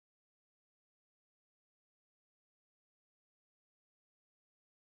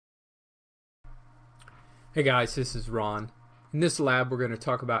Hey guys, this is Ron. In this lab we're going to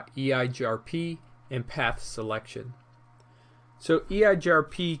talk about EIGRP and path selection. So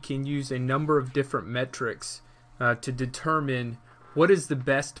EIGRP can use a number of different metrics to determine what is the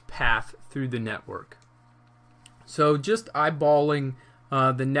best path through the network. So just eyeballing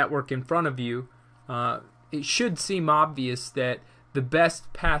the network in front of you, it should seem obvious that the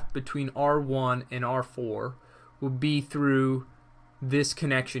best path between R1 and R4 will be through this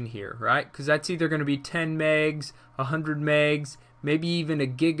connection here, right? Because that's either going to be 10 megs, 100 megs, maybe even a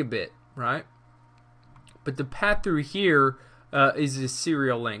gigabit, right? But the path through here is a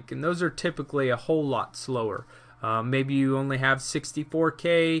serial link, and those are typically a whole lot slower. Maybe you only have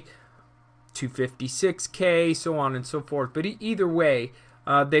 64K, 256K, so on and so forth. But either way,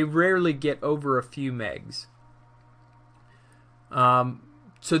 they rarely get over a few megs.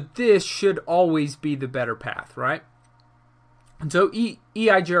 So this should always be the better path, right? And so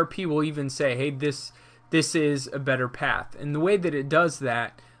EIGRP will even say, hey, this is a better path. And the way that it does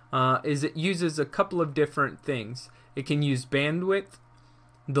that is it uses a couple of different things. It can use bandwidth,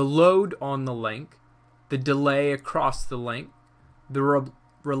 the load on the link, the delay across the link, the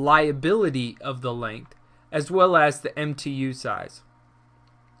reliability of the link, as well as the MTU size.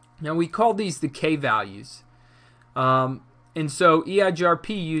 Now we call these the K values. And so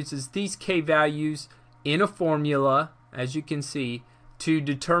EIGRP uses these K values in a formula, as you can see, to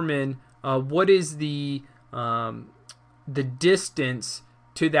determine what is the distance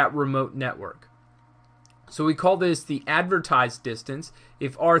to that remote network. So we call this the advertised distance.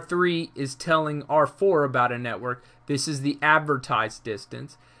 If R3 is telling R4 about a network, this is the advertised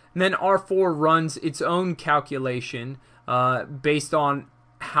distance. And then R4 runs its own calculation based on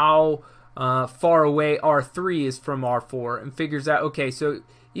how far away R3 is from R4 and figures out, okay, so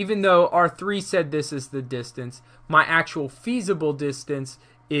even though R3 said this is the distance, my actual feasible distance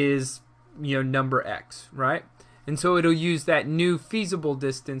is, number X, right? And so it'll use that new feasible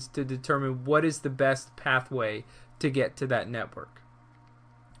distance to determine what is the best pathway to get to that network.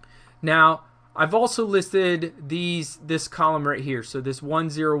 Now, I've also listed this column right here, so this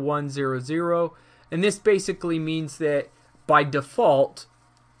 10100, and this basically means that by default,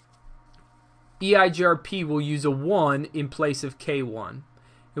 EIGRP will use a 1 in place of K1.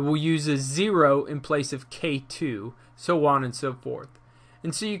 It will use a 0 in place of K2, so on and so forth.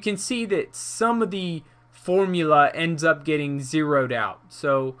 And so you can see that some of the formula ends up getting zeroed out.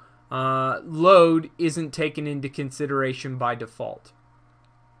 So load isn't taken into consideration by default.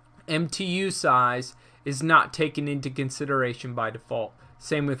 MTU size is not taken into consideration by default.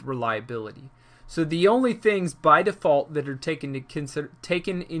 Same with reliability. So the only things by default that are taken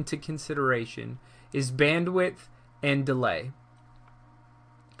into consideration is bandwidth and delay.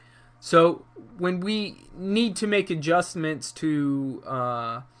 So when we need to make adjustments to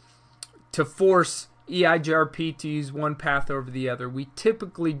force EIGRP to use one path over the other, we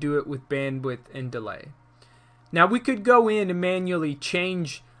typically do it with bandwidth and delay. Now we could go in and manually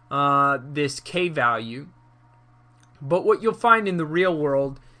change this K value, but what you'll find in the real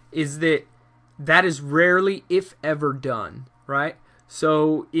world is that that is rarely, if ever, done, right?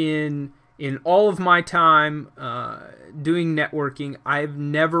 So in all of my time doing networking, I've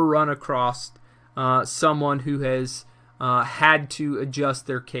never run across someone who has had to adjust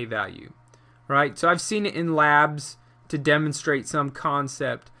their K value, right? So I've seen it in labs to demonstrate some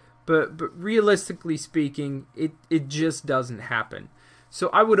concept, but realistically speaking, it just doesn't happen.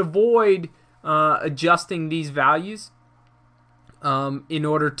 So I would avoid adjusting these values in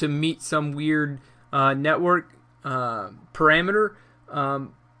order to meet some weird network parameter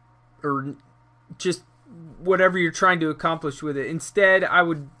or just whatever you're trying to accomplish with it. Instead, I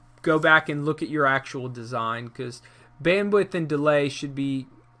would go back and look at your actual design, because bandwidth and delay should be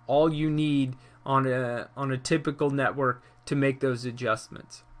all you need on a typical network to make those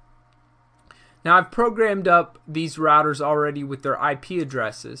adjustments. Now I've programmed up these routers already with their IP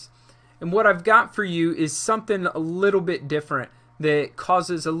addresses, and what I've got for you is something a little bit different that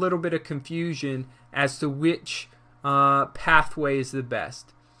causes a little bit of confusion as to which pathway is the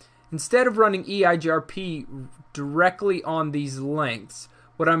best. Instead of running EIGRP directly on these lengths,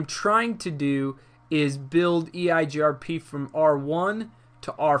 what I'm trying to do is build EIGRP from R1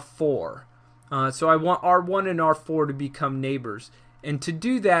 to R4. So I want R1 and R4 to become neighbors. And to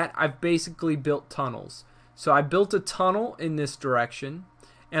do that, I've basically built tunnels. So I built a tunnel in this direction,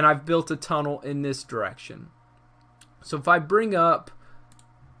 and I've built a tunnel in this direction. So if I bring up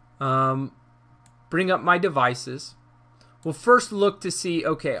my devices, we'll first look to see,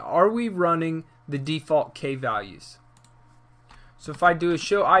 okay, are we running the default K values? So if I do a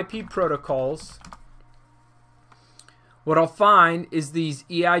show IP protocols, what I'll find is these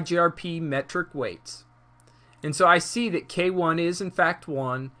EIGRP metric weights. And so I see that K1 is in fact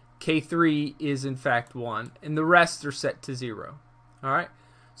 1, K3 is in fact 1, and the rest are set to 0. Alright?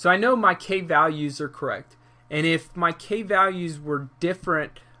 So I know my K values are correct. And if my K values were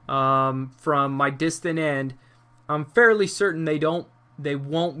different from my distant end, I'm fairly certain they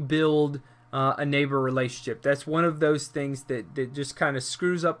won't build a neighbor relationship. That's one of those things that just kind of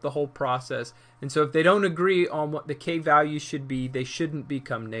screws up the whole process. And so if they don't agree on what the K value should be, they shouldn't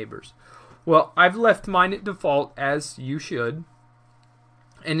become neighbors. Well, I've left mine at default, as you should.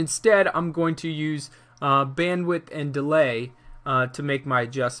 And instead, I'm going to use bandwidth and delay to make my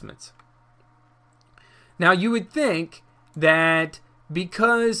adjustments. Now, you would think that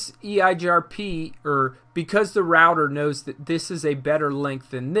because EIGRP, or because the router knows that this is a better length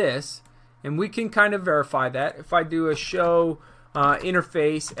than this, and we can kind of verify that. If I do a show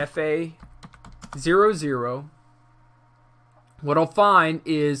interface FA00, what I'll find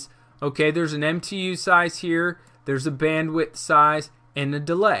is, okay, there's an MTU size here, there's a bandwidth size, and a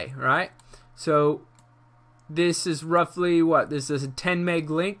delay, right? So this is roughly what? This is a 10 meg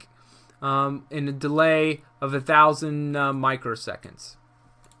link and a delay of 1,000 microseconds.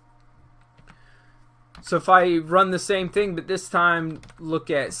 So if I run the same thing, but this time look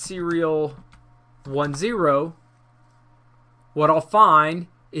at serial 10, what I'll find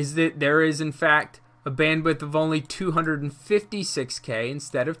is that there is in fact a bandwidth of only 256K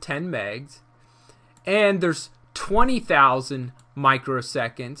instead of 10 megs, and there's 20,000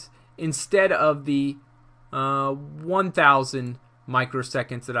 microseconds instead of the 1,000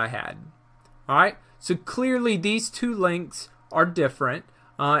 microseconds that I had. Alright, so clearly these two links are different,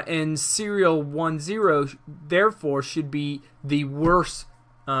 and serial 10 therefore should be the worse,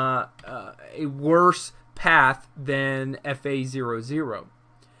 a worse path than FA00.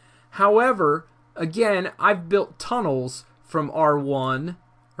 However, again, I've built tunnels from R1,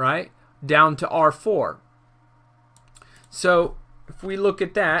 right, down to R4. So if we look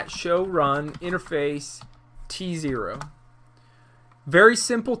at that, show run interface T0. Very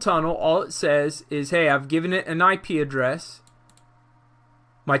simple tunnel. All it says is, hey, I've given it an IP address.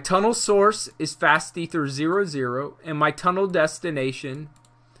 My tunnel source is fast ether 00, and my tunnel destination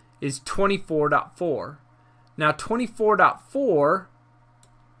is 24.4. Now 24.4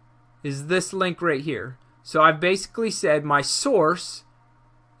 is this link right here. So I've basically said my source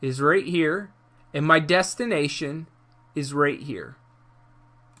is right here, and my destination is right here.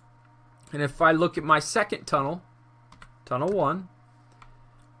 And if I look at my second tunnel, tunnel 1,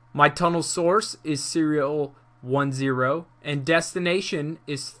 my tunnel source is serial 10 and destination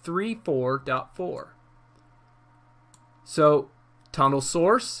is 34.4. So tunnel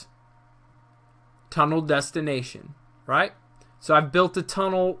source, tunnel destination, right? So I've built a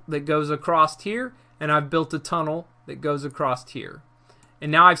tunnel that goes across here, and I've built a tunnel that goes across here.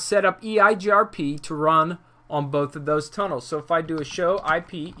 And now I've set up EIGRP to run on both of those tunnels. So if I do a show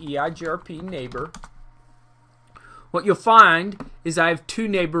IP EIGRP neighbor, what you'll find is I have two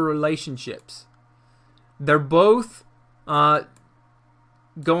neighbor relationships. They're both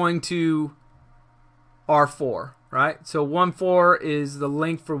going to R4, right? So 1.4 is the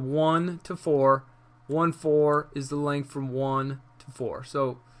length from 1 to 4. 1.4 is the length from 1 to 4.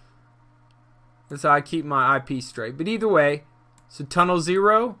 So that's how I keep my IP straight. But either way, so tunnel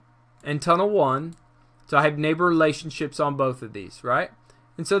 0 and tunnel 1. So I have neighbor relationships on both of these, right?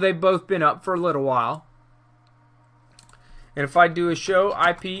 And so they've both been up for a little while. And if I do a show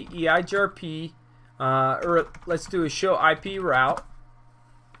IP EIGRP, or let's do a show IP route,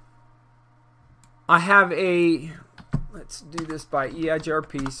 I have a, let's do this by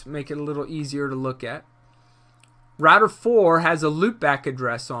EIGRP, so make it a little easier to look at. Router 4 has a loopback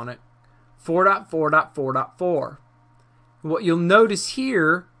address on it, 4.4.4.4. What you'll notice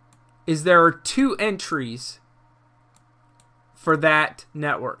here is there are two entries for that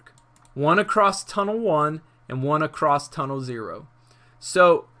network. One across tunnel 1 and one across tunnel 0.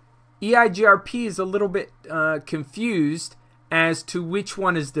 So EIGRP is a little bit confused as to which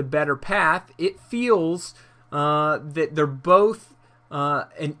one is the better path. It feels that they're both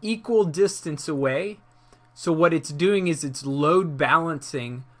an equal distance away. So what it's doing is it's load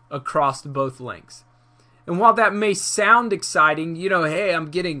balancing across both links. And while that may sound exciting, you know, hey, I'm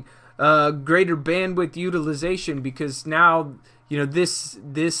getting greater bandwidth utilization because now, you know,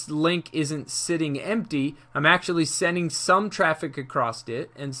 this link isn't sitting empty. I'm actually sending some traffic across it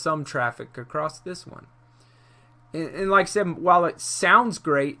and some traffic across this one. And like I said, while it sounds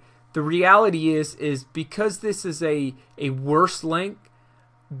great, the reality is because this is a worse link,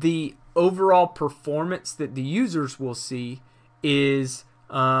 the overall performance that the users will see is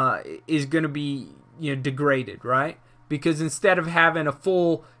going to be, you know, degraded, right? because instead of having a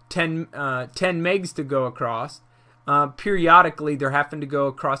full 10 megs to go across, periodically they're having to go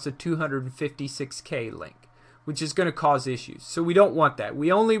across a 256K link, which is going to cause issues. So we don't want that.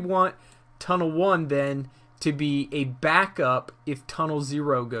 We only want tunnel 1 then to be a backup if tunnel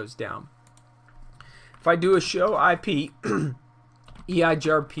 0 goes down. If I do a show IP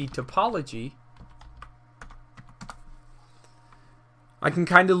EIGRP topology, I can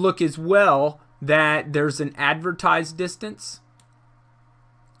kind of look as well that there's an advertised distance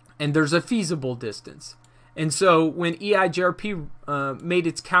and there's a feasible distance. And so when EIGRP made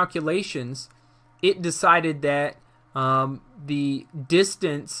its calculations, it decided that the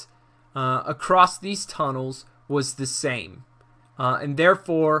distance across these tunnels was the same. And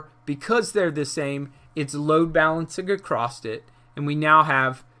therefore, because they're the same, it's load balancing across it, and we now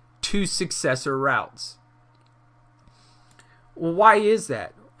have 2 successor routes. Well, why is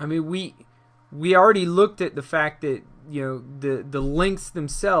that? I mean, we already looked at the fact that, you know, the links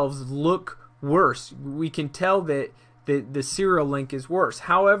themselves look worse. We can tell that the serial link is worse.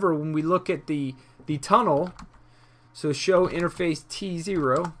 However, when we look at the tunnel, so show interface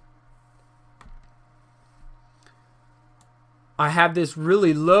T0, I have this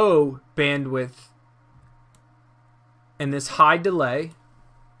really low bandwidth and this high delay.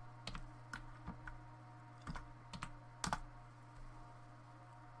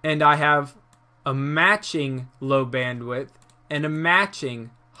 And I have a matching low bandwidth and a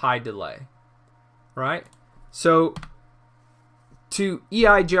matching high delay, right? So to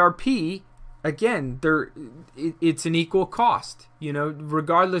EIGRP, again, it's an equal cost. You know,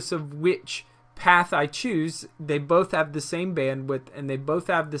 regardless of which path I choose, they both have the same bandwidth and they both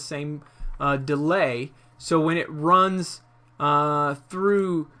have the same delay. So when it runs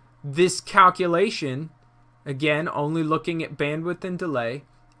through this calculation, again, only looking at bandwidth and delay,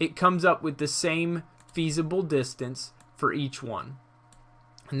 it comes up with the same feasible distance for each one.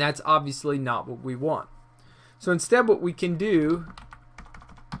 And that's obviously not what we want. So instead what we can do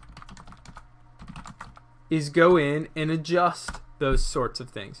is go in and adjust those sorts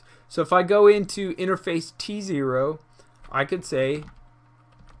of things. So if I go into interface T0, I could say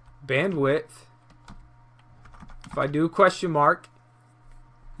bandwidth. If I do a question mark,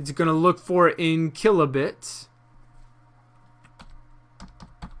 it's going to look for it in kilobits.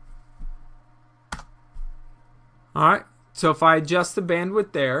 Alright, so if I adjust the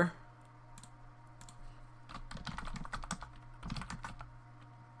bandwidth there,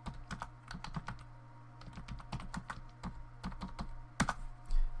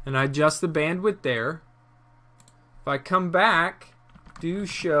 and I adjust the bandwidth there, if I come back, do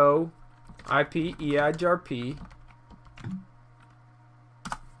show IP EIGRP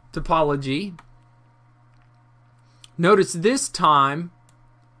topology, notice this time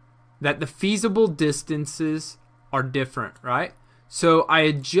that the feasible distances are different, right? So I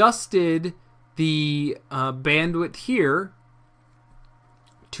adjusted the bandwidth here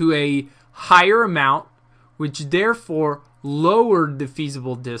to a higher amount, which therefore lowered the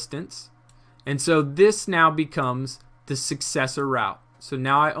feasible distance, and so this now becomes the successor route. So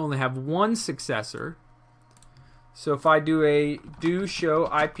now I only have one successor. So if I do show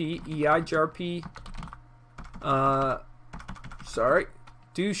IP EIGRP,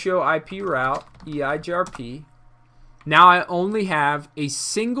 do show IP route EIGRP, now I only have a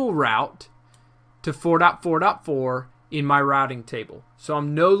single route to 4.4.4 in my routing table. So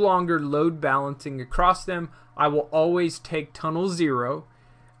I'm no longer load balancing across them. I will always take tunnel 0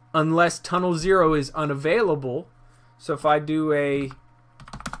 unless tunnel 0 is unavailable. So if I do a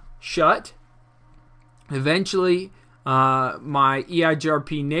shut, eventually my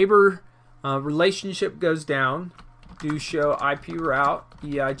EIGRP neighbor relationship goes down. Do show IP route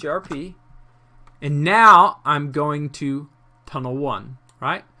EIGRP. And now I'm going to tunnel 1,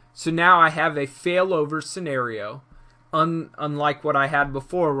 right? So now I have a failover scenario, unlike what I had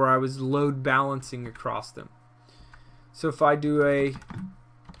before where I was load balancing across them. So if I do a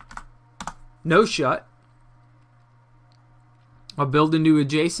no shut, I'll build a new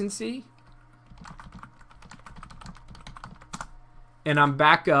adjacency, and I'm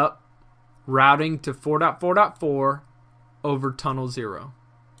back up routing to 4.4.4 over tunnel 0.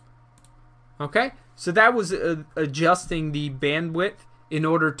 Okay, so that was adjusting the bandwidth in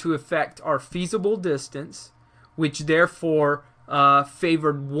order to affect our feasible distance, which therefore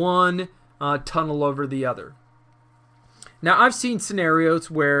favored one tunnel over the other. Now I've seen scenarios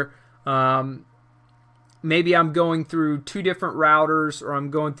where maybe I'm going through 2 different routers, or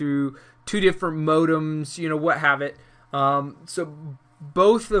I'm going through 2 different modems, you know, what have it. So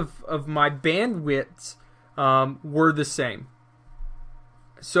both of my bandwidths were the same.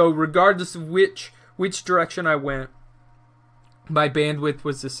 So regardless of which direction I went, my bandwidth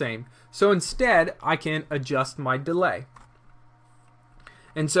was the same. So instead, I can adjust my delay.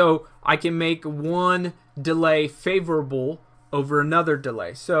 And so I can make one delay favorable over another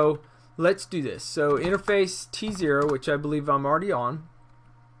delay. So let's do this. So interface T0, which I believe I'm already on.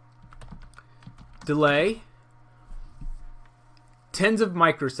 Delay, tens of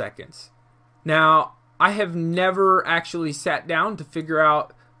microseconds. Now, I have never actually sat down to figure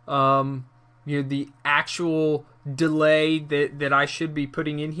out the actual delay that I should be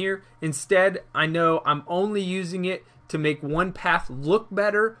putting in here. Instead, I know I'm only using it to make one path look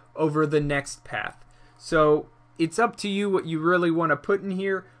better over the next path. So it's up to you what you really want to put in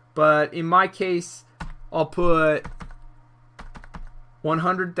here, but in my case, I'll put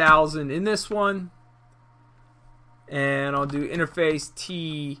 100,000 in this one, and I'll do interface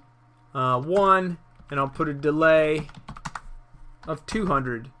T1, and I'll put a delay of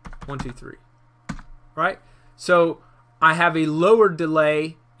 200, 1, 2, 3, right? So I have a lower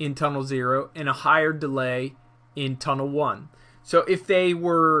delay in tunnel 0 and a higher delay in tunnel 1. So if they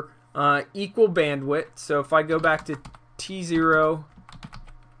were equal bandwidth, so if I go back to T0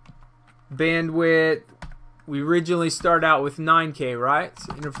 bandwidth, we originally start out with 9K, right?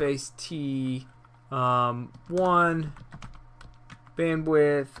 So interface T1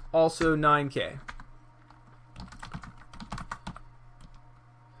 bandwidth also 9K.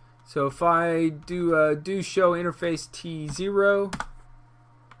 So if I do show interface T0,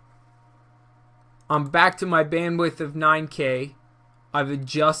 I'm back to my bandwidth of 9K. I've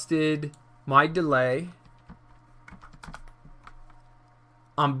adjusted my delay.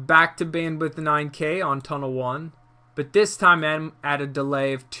 I'm back to bandwidth 9K on tunnel 1, but this time I'm at a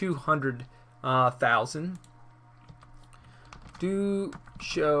delay of 200,000. Do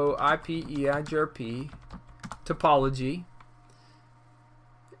show IP EIGRP topology.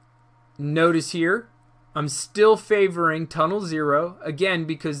 Notice here, I'm still favoring tunnel 0, again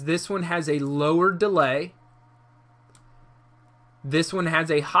because this one has a lower delay. This one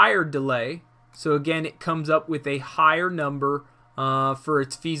has a higher delay, so again it comes up with a higher number for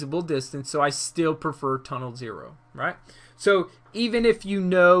its feasible distance, so I still prefer tunnel 0, right? So even if you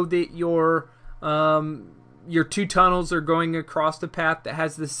know that your two tunnels are going across a path that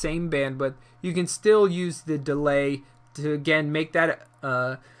has the same bandwidth, you can still use the delay to again make that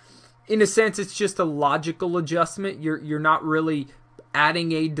in a sense it's just a logical adjustment. You're not really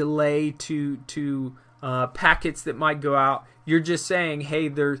adding a delay to packets that might go out. You're just saying, hey,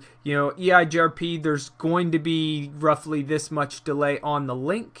 there's EIGRP, there's going to be roughly this much delay on the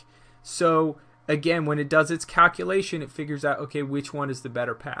link. So again, when it does its calculation, it figures out, okay, which one is the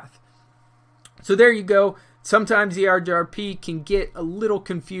better path. So there you go. Sometimes EIGRP can get a little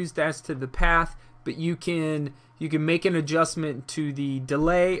confused as to the path, but you can make an adjustment to the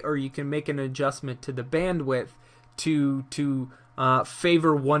delay, or you can make an adjustment to the bandwidth to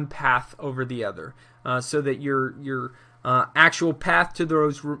favor one path over the other, so that your actual path to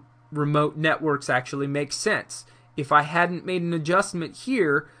those remote networks actually makes sense. If I hadn't made an adjustment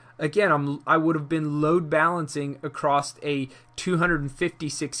here, again, I would have been load balancing across a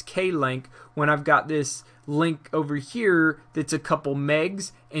 256K link when I've got this link over here that's a couple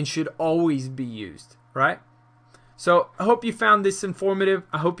megs and should always be used, right? So I hope you found this informative.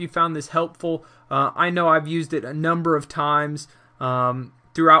 I hope you found this helpful. I know I've used it a number of times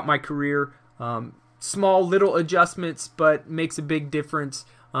throughout my career. Small little adjustments, but makes a big difference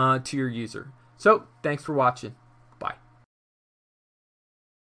to your user. So thanks for watching.